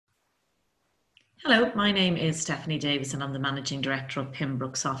Hello, my name is Stephanie Davis and I'm the Managing Director of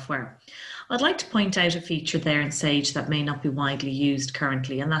Pimbrook Software. I'd like to point out a feature there in Sage that may not be widely used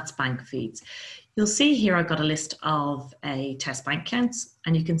currently, and that's bank feeds. You'll see here I've got a list of test bank accounts,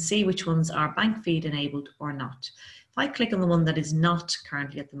 and you can see which ones are bank feed enabled or not. If I click on the one that is not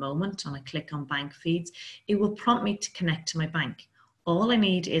currently at the moment and I click on bank feeds, it will prompt me to connect to my bank. All I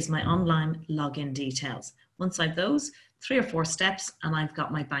need is my online login details. Once I've those, 3 or 4 steps, and I've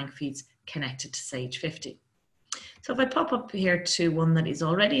got my bank feeds connected to Sage 50. So if I pop up here to one that is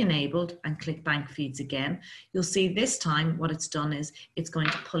already enabled and click bank feeds again, you'll see this time what it's done is it's going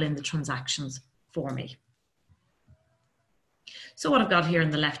to pull in the transactions for me. So what I've got here on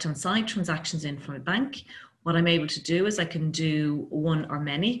the left hand side, transactions in from a bank. What I'm able to do is I can do one or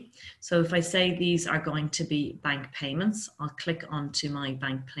many. So if I say these are going to be bank payments, I'll click onto my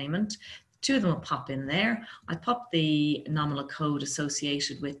bank payment. 2 of them will pop in there. I pop the nominal code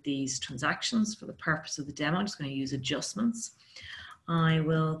associated with these transactions for the purpose of the demo. I'm just going to use adjustments. I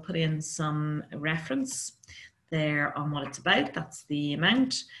will put in some reference there on what it's about. That's the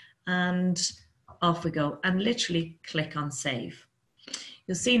amount, and off we go, and literally click on save.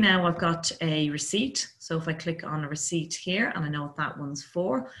 You'll see now I've got a receipt. So if I click on a receipt here and I know what that one's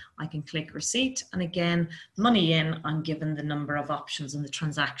for, I can click receipt, and again, money in, I'm given the number of options and the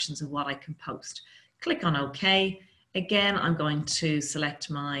transactions of what I can post. Click on OK. Again, I'm going to select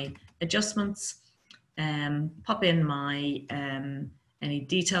my adjustments, pop in my any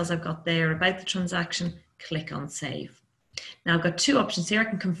details I've got there about the transaction, click on save. Now I've got 2 options here. I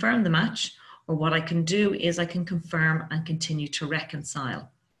can confirm the match, or what I can do is I can confirm and continue to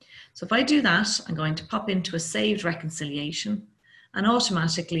reconcile. So if I do that, I'm going to pop into a saved reconciliation, and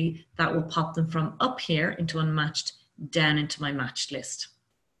automatically that will pop them from up here into unmatched down into my matched list.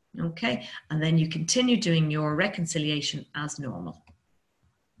 Okay, and then you continue doing your reconciliation as normal.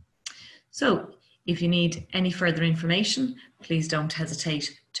 So if you need any further information, please don't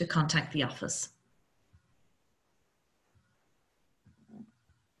hesitate to contact the office.